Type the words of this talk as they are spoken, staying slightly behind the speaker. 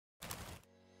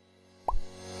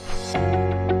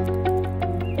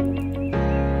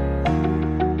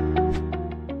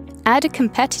add a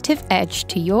competitive edge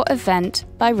to your event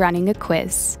by running a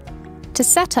quiz. To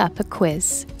set up a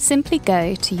quiz, simply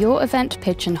go to your event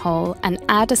Pigeonhole and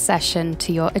add a session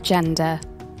to your agenda.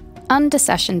 Under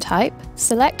Session Type,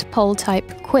 select Poll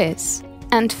Type Quiz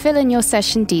and fill in your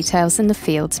session details in the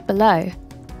fields below.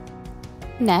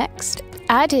 Next,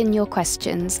 add in your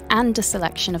questions and a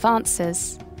selection of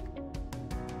answers.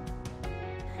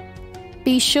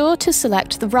 Be sure to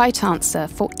select the right answer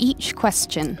for each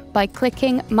question by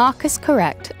clicking Mark as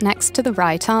Correct next to the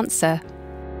right answer.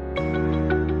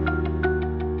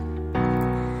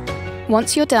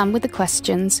 Once you're done with the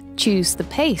questions, choose the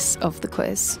pace of the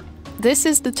quiz. This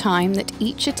is the time that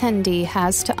each attendee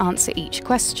has to answer each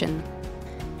question.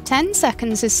 10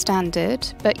 seconds is standard,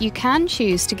 but you can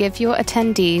choose to give your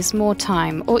attendees more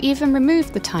time or even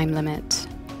remove the time limit.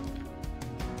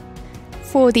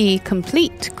 For the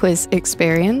complete quiz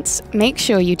experience, make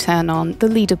sure you turn on the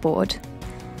leaderboard.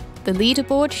 The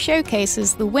leaderboard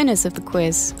showcases the winners of the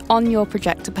quiz on your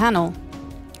projector panel.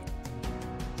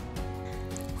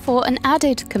 For an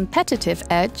added competitive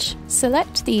edge,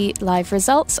 select the Live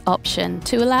Results option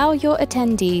to allow your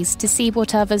attendees to see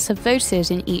what others have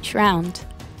voted in each round.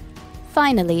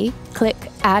 Finally, click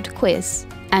Add Quiz,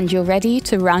 and you're ready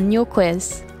to run your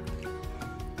quiz.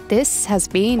 This has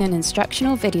been an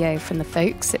instructional video from the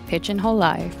folks at Pigeonhole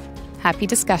Live. Happy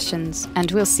discussions,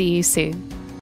 and we'll see you soon.